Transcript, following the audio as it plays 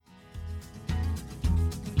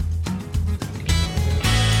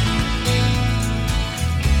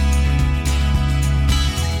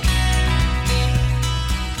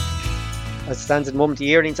stands at the moment, the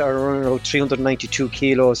yearlings are around about 392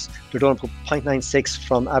 kilos. They're done up 0.96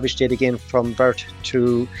 from average date again from birth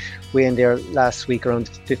to weighing there last week around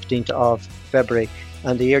the 15th of February.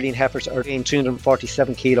 And the yearling heifers are in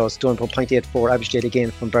 347 kilos, done up 0.84 average date again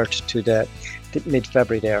from birth to the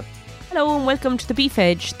mid-February there. Hello and welcome to the Beef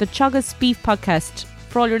Edge, the Teagasc Beef Podcast,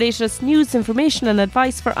 for all your latest news, information and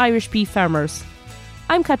advice for Irish beef farmers.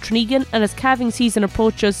 I'm Catherine Egan, and as calving season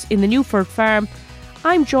approaches in the Newford farm,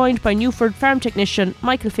 I'm joined by Newford farm technician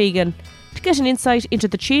Michael Fagan to get an insight into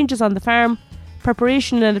the changes on the farm,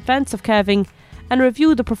 preparation in advance of calving, and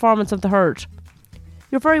review the performance of the herd.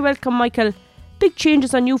 You're very welcome, Michael. Big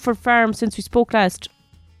changes on Newford farm since we spoke last.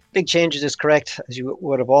 Big changes is correct. As you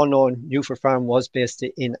would have all known, Newford farm was based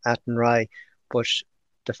in Athenry, but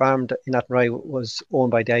the farm in Athenry was owned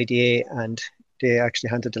by the IDA, and they actually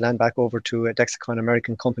handed the land back over to a Dexicon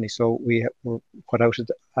American company. So we were put out at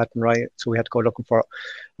Athenry, so we had to go looking for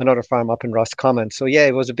another farm up in Roscommon. So yeah,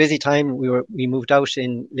 it was a busy time. We moved out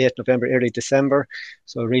in late November, early December.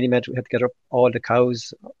 So it really meant we had to get up all the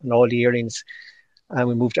cows and all the yearlings, and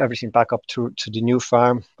we moved everything back up to the new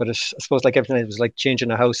farm. But I suppose like everything, it was like changing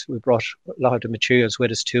a house. We brought a lot of the materials with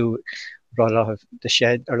us too. We brought a lot of the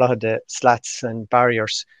shed, or a lot of the slats and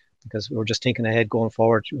barriers, because we were just thinking ahead going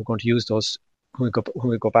forward. We were going to use those when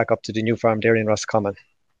we go back up to the new farm there in Roscommon.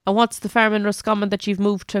 And what's the farm in Roscommon that you've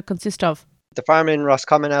moved to consist of? The farm in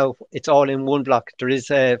Roscommon now, it's all in one block. There is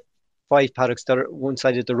 5 paddocks that are one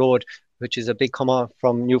side of the road, which is a big come off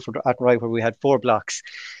from Newford Athenry, where we had 4 blocks.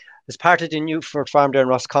 As part of the Newford farm there in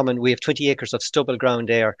Roscommon, we have 20 acres of stubble ground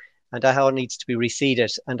there, and that all needs to be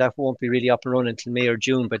reseeded, and that won't be really up and running until May or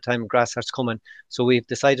June by the time grass starts coming. So we've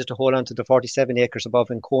decided to hold on to the 47 acres above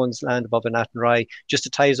in Cohen's land above in Athenry, just to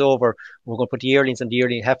tie us over. We're going to put the yearlings and the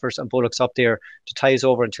yearling heifers and bullocks up there to tie us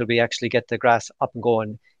over until we actually get the grass up and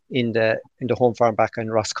going in the home farm back in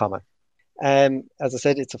Roscommon. As I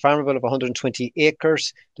said, it's a farmable of 120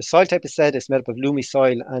 acres. The soil type is said is made up of loamy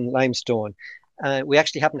soil and limestone. We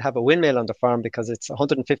actually happen to have a windmill on the farm because it's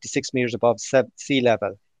 156 metres above sea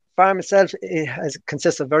level. Farm itself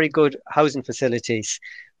consists of very good housing facilities.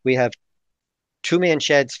 We have 2 main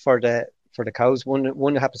sheds for the cows.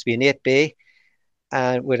 One happens to be an 8-bay,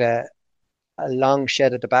 and with a long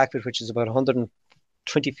shed at the back of it, which is about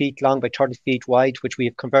 120 feet long by 30 feet wide, which we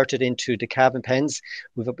have converted into the calving pens.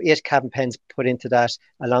 We've 8 calving pens put into that,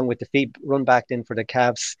 along with the feed run back in for the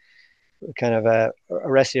calves, kind of a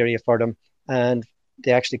rest area for them. And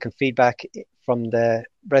they actually can feed back from the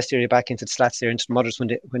rest area back into the slats there, into the mothers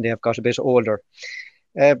when they have got a bit older.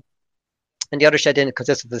 And the other shed in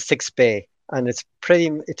consists of the 6-bay, and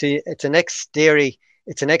it's an ex-dairy,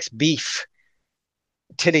 it's an ex-beef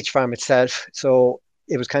tillage farm itself. So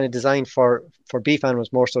it was kind of designed for beef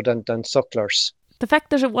animals more so than sucklers. The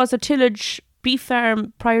fact that it was a tillage beef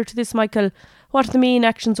farm prior to this, Michael, what are the main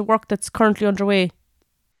actions of work that's currently underway?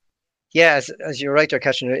 Yeah, as you're right there,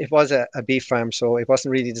 Catherine, it was a beef farm, so it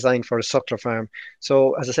wasn't really designed for a suckler farm.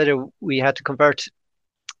 So as I said, we had to convert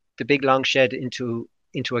the big long shed into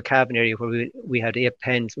a calving area where we had 8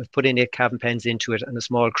 pens. We've put in 8 calving pens into it and a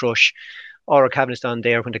small crush. Our calving is down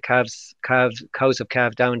there. When the cows have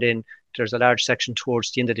calved down in, there's a large section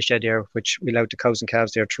towards the end of the shed there, which we allowed the cows and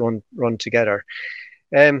calves there to run together.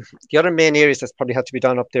 The other main areas that's probably had to be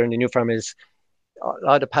done up there in the new farm is a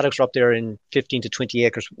lot of the paddocks are up there in 15 to 20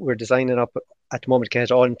 acres. We're designing up at the moment to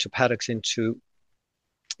get all into paddocks into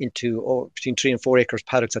between 3 and 4 acres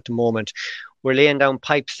paddocks at the moment. We're laying down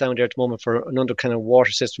pipes down there at the moment for another kind of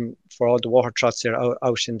water system for all the water troughs there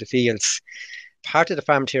out in the fields. Part of the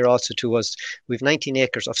farm here also too was we've 19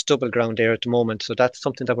 acres of stubble ground there at the moment. So that's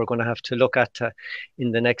something that we're going to have to look at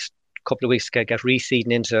in the next couple of weeks, get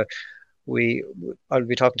reseeding into. I'll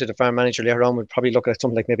be talking to the farm manager later on. We'll probably look at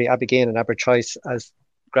something like maybe Abigail and Aberchoice as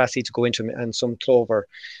grass seeds go into them, and some clover.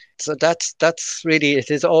 So that's really, it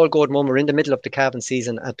is all good moment. We're in the middle of the calving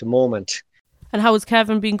season at the moment. And how has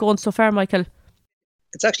calving been going so far, Michael?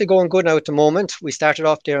 It's actually going good now at the moment. We started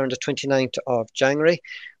off there on the 29th of January.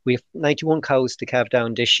 We have 91 cows to calve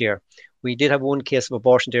down this year. We did have one case of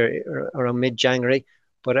abortion there around mid-January,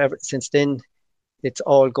 but ever since then, it's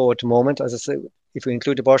all go at the moment. As I said, if we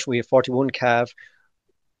include abortion, we have 41 calf.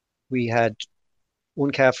 We had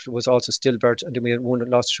one calf was also stillbirth, and then we had one that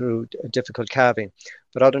lost through a difficult calving.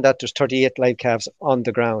 But other than that, there's 38 live calves on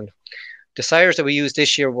the ground. The sires that we used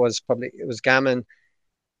this year was Gammon,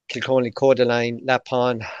 Kilconley, Codaline,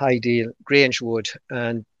 Lapon, Ideal, Grangewood,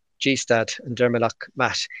 and G-Stad and Dermaloch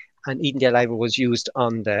Matt. And Edendale Ivor was used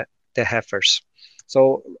on the heifers.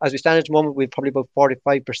 So as we stand at the moment, we've probably about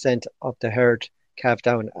 45% of the herd calved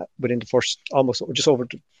down within the first, almost just over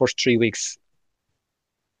the first 3 weeks.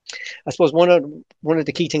 I suppose one of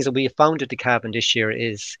the key things that we have found at the calving this year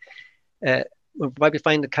is we'll probably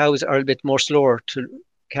find the cows are a bit more slower to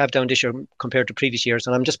calve down this year compared to previous years,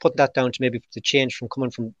 and I'm just putting that down to maybe the change from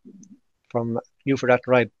coming from Newford at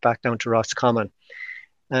Rye back down to Roscommon.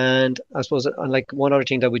 And I suppose, unlike one other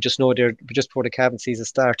thing that we just know there, just before the calving season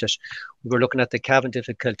started, we were looking at the calving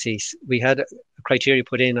difficulties. We had a criteria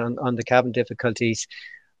put in on the calving difficulties,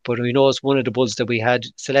 but we noticed one of the bulls that we had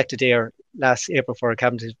selected there last April for our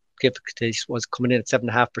calving difficulties was coming in at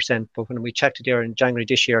 7.5%. But when we checked it there in January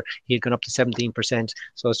this year, he had gone up to 17%.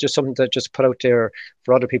 So it's just something that just put out there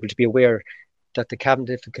for other people to be aware that the calving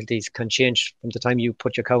difficulties can change from the time you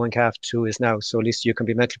put your cow and calf to is now. So at least you can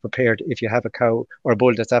be mentally prepared if you have a cow or a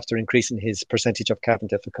bull that's after increasing his percentage of calving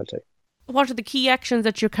difficulty. What are the key actions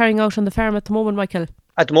that you're carrying out on the farm at the moment, Michael?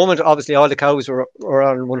 At the moment, obviously, all the cows were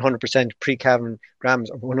on 100% pre-calving grams,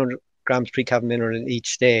 or 100 grams pre-calving mineral in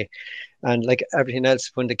each day. And like everything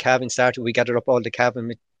else, when the calving started, we gathered up all the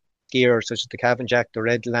calving gear, such as the calving jack, the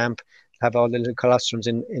red lamp, have all the little colostrums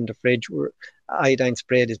in the fridge. Iodine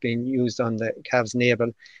sprayed is being used on the calves'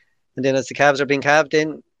 navel. And then as the calves are being calved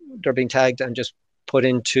in, they're being tagged and just put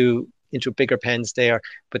into bigger pens there.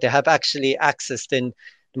 But they have actually access then.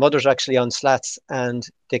 The mothers are actually on slats, and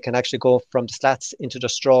they can actually go from the slats into the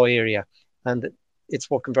straw area. And it's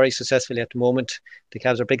working very successfully at the moment. The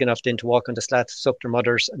calves are big enough then to walk on the slats, suck their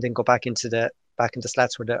mothers, and then go back into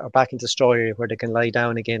slats or back into the straw area where they can lie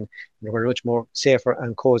down again. And we're much more safer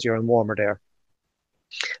and cozier and warmer there.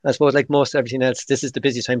 I suppose, like most everything else, this is the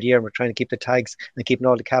busiest time of the year. We're trying to keep the tags and keeping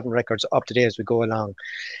all the calving records up to date as we go along.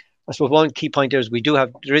 I suppose one key point there is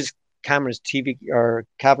there is cameras, TV or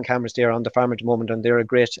calving cameras there on the farm at the moment, and they're a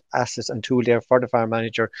great asset and tool there for the farm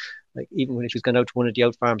manager. Like even when he's gone out to one of the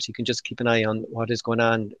out farms, he can just keep an eye on what is going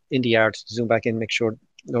on in the yard, zoom back in, make sure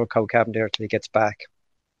no cow calving there till he gets back.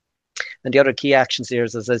 And the other key actions there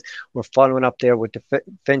is we're following up there with the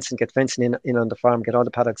fencing, get fencing in on the farm, get all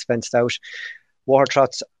the paddocks fenced out. Water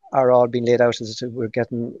troughs are all being laid out. We're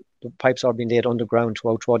getting the pipes all being laid underground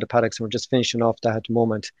throughout the paddocks, and we're just finishing off that at the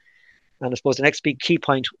moment. And I suppose the next big key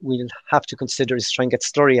point we'll have to consider is try and get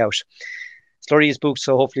slurry out. Slurry is booked,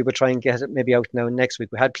 so hopefully we'll try and get it maybe out now next week.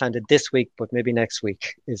 We had planned it this week, but maybe next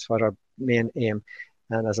week is what our main aim.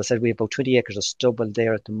 And as I said, we have about 20 acres of stubble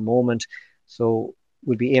there at the moment. So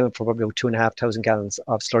we'll be aiming for probably about 2,500 gallons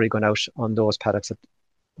of slurry going out on those paddocks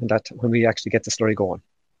when we actually get the slurry going.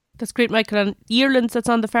 That's great, Michael. And yearlings that's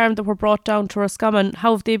on the farm that were brought down to Roscommon,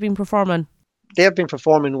 how have they been performing? They've been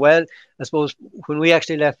performing well. I suppose when we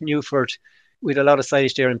actually left Newford, we had a lot of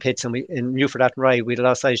silage there in pits, and in Newford at Rye, we had a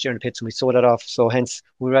lot of silage there in pits, and we sold it off. So hence,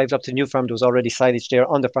 when we arrived up to the new farm, there was already silage there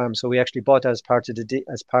on the farm. So we actually bought that as part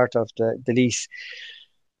of the lease.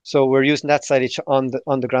 So we're using that silage on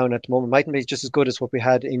the ground at the moment. Mightn't be just as good as what we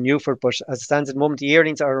had in Newford, but as it stands at the moment, the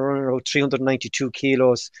yearlings are running around 392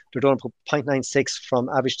 kilos. They're doing 0.96 from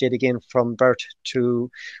average date again from birth to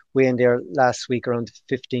weighing there last week around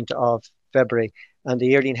the 15th of February. And the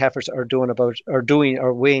yearling heifers are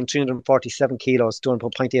weighing 347 kilos, doing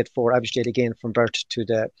about 0.84 average date again from birth to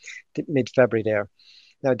the mid-February there.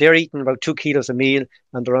 Now they're eating about 2 kilos a meal,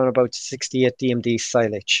 and they're on about 68 DMD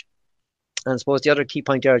silage. And I suppose the other key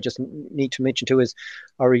point there I just need to mention too is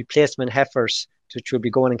our replacement heifers, which will be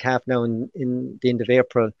going in calf now in the end of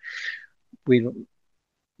April. We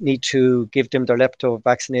need to give them their lepto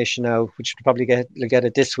vaccination now, which they'll probably get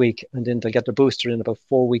it this week, and then they'll get their booster in about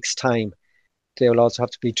 4 weeks' time. They will also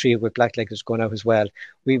have to be treated with blackleggers going out as well.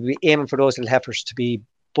 We'll be aiming for those little heifers to be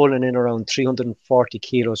bulling in around 340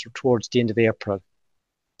 kilos towards the end of April.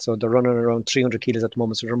 So they're running around 300 kilos at the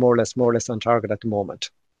moment, so they're more or less on target at the moment.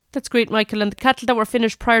 That's great, Michael. And the cattle that were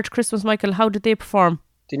finished prior to Christmas, Michael, how did they perform?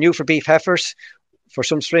 The Newford beef heifers, for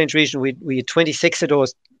some strange reason, we had 26 of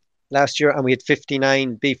those last year, and we had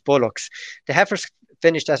 59 beef bullocks. The heifers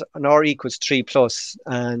finished at an R equals 3+,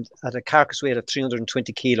 and at a carcass weight of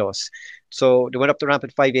 320 kilos. So they went up the ramp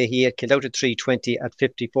at 588, killed out at 320 at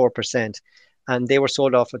 54%, and they were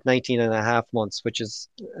sold off at 19 and a half months, which is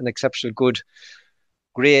an exceptional good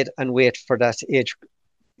grade and weight for that age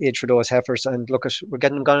for those heifers. And look, we're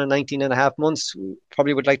getting them gone in 19 and a half months. We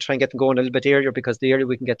probably would like to try and get them going a little bit earlier, because the earlier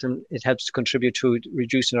we can get them, it helps to contribute to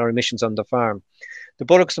reducing our emissions on the farm. The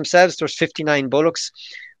bullocks themselves, there's 59 bullocks.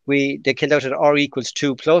 They killed out at R equals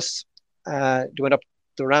 2+. They went up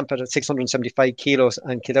the ramp at 675 kilos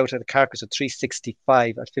and killed out at a carcass of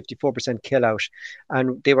 365 at 54% kill out.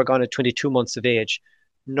 And they were gone at 22 months of age.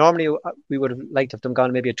 Normally, we would have liked to have them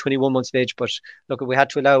gone maybe at 21 months of age, but look,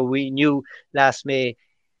 we knew last May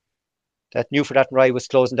that Newford at Rye was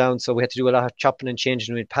closing down, so we had to do a lot of chopping and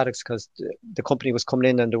changing with paddocks because the company was coming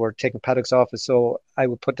in and they were taking paddocks off us. So we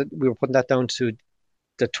were putting that down to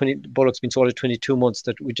bullocks been sold at 22 months,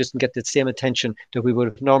 that we just didn't get the same attention that we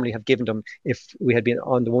would normally have given them if we had been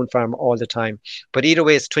on the one farm all the time. But either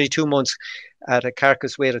way, it's 22 months at a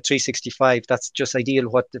carcass weight of 365. That's just ideal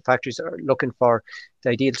what the factories are looking for,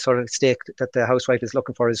 the ideal sort of steak that the housewife is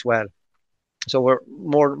looking for as well. So we're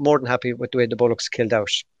more than happy with the way the bullocks killed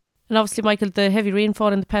out. And obviously, Michael, the heavy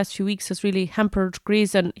rainfall in the past few weeks has really hampered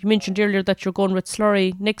grazing. You mentioned earlier that you're going with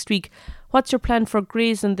slurry next week. What's your plan for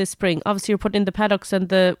grazing this spring? Obviously, you're putting in the paddocks and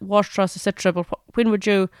the wash troughs, etc. But when would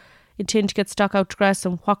you intend to get stock out to grass,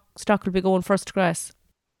 and what stock will be going first to grass?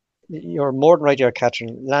 You're more than right here,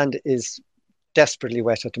 Catherine. Land is desperately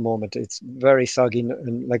wet at the moment. It's very soggy,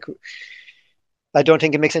 and I don't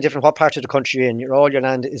think it makes any difference what part of the country you're in. All your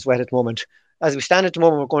land is wet at the moment. As we stand at the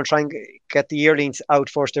moment, we're going to try and get the yearlings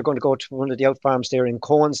out first. They're going to go to one of the out farms there in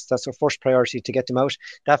Cones. That's our first priority, to get them out.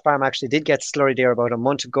 That farm actually did get slurry there about a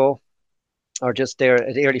month ago, or just there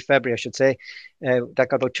at early February, I should say. That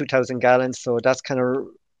got about 2,000 gallons. So that's kind of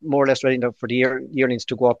more or less ready for the yearlings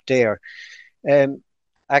to go up there. I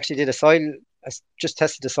actually did I just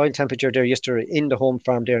tested the soil temperature there yesterday in the home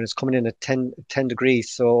farm there, and it's coming in at 10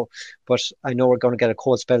 degrees. So, but I know we're going to get a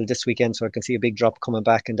cold spell this weekend, so I can see a big drop coming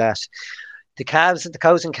back in that. The cows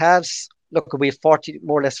and calves, look, we have 40,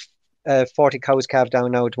 more or less 40 cows calved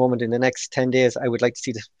down now at the moment. In the next 10 days, I would like to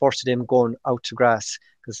see the first of them going out to grass,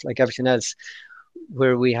 because like everything else,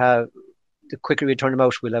 where we have, the quicker we turn them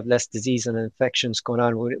out, we'll have less disease and infections going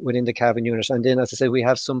on within the calving unit. And then, as I said, we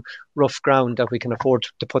have some rough ground that we can afford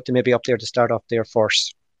to put them maybe up there to start off there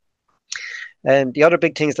first. And the other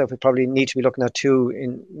big things that we probably need to be looking at too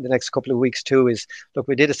in the next couple of weeks too is, look,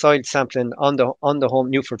 we did a soil sampling on the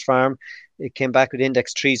home Newford farm. It came back with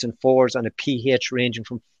index 3s and 4s and a pH ranging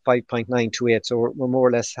from 5.9 to 8. So we're more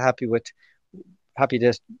or less happy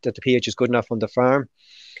that the pH is good enough on the farm.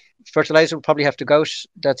 Fertilizer will probably have to go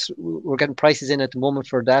out. We're getting prices in at the moment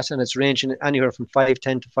for that, and it's ranging anywhere from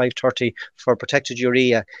 510 to 530 for protected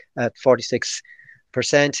urea at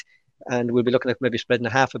 46%. And we'll be looking at maybe spreading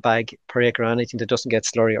a half a bag per acre on anything that doesn't get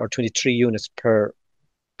slurry, or 23 units per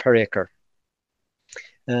acre.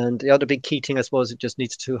 And the other big key thing, I suppose, it just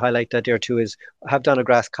needs to highlight that there too, is I have done a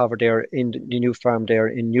grass cover there in the new farm there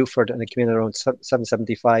in Newford, and it came in around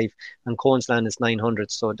 775, and Cohen's land is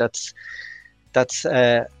 900. So that's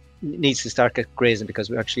needs to start get grazing, because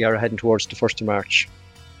we actually are heading towards the 1st of March.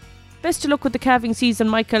 Best of luck with the calving season,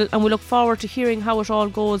 Michael, and we look forward to hearing how it all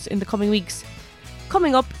goes in the coming weeks.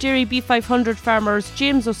 Coming up, Dairy B500 farmers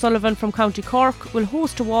James O'Sullivan from County Cork will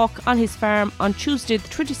host a walk on his farm on Tuesday the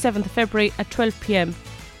 27th of February at 12 p.m.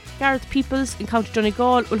 Gareth Peoples in County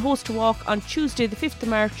Donegal will host a walk on Tuesday the 5th of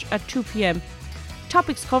March at 2 p.m.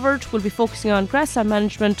 Topics covered will be focusing on grassland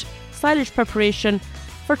management, silage preparation,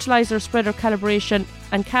 fertiliser spreader calibration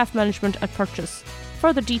and calf management at purchase.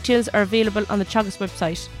 Further details are available on the Teagasc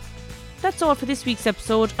website. That's all for this week's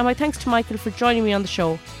episode, and my thanks to Michael for joining me on the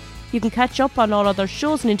show. You can catch up on all other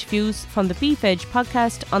shows and interviews from the Beef Edge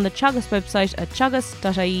podcast on the Teagasc website at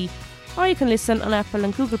teagasc.ie, or you can listen on Apple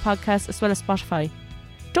and Google Podcasts as well as Spotify.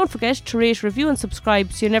 Don't forget to rate, review and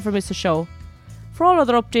subscribe so you never miss a show. For all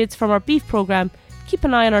other updates from our beef programme, keep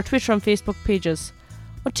an eye on our Twitter and Facebook pages.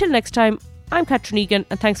 Until next time, I'm Catherine Egan,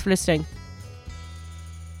 and thanks for listening.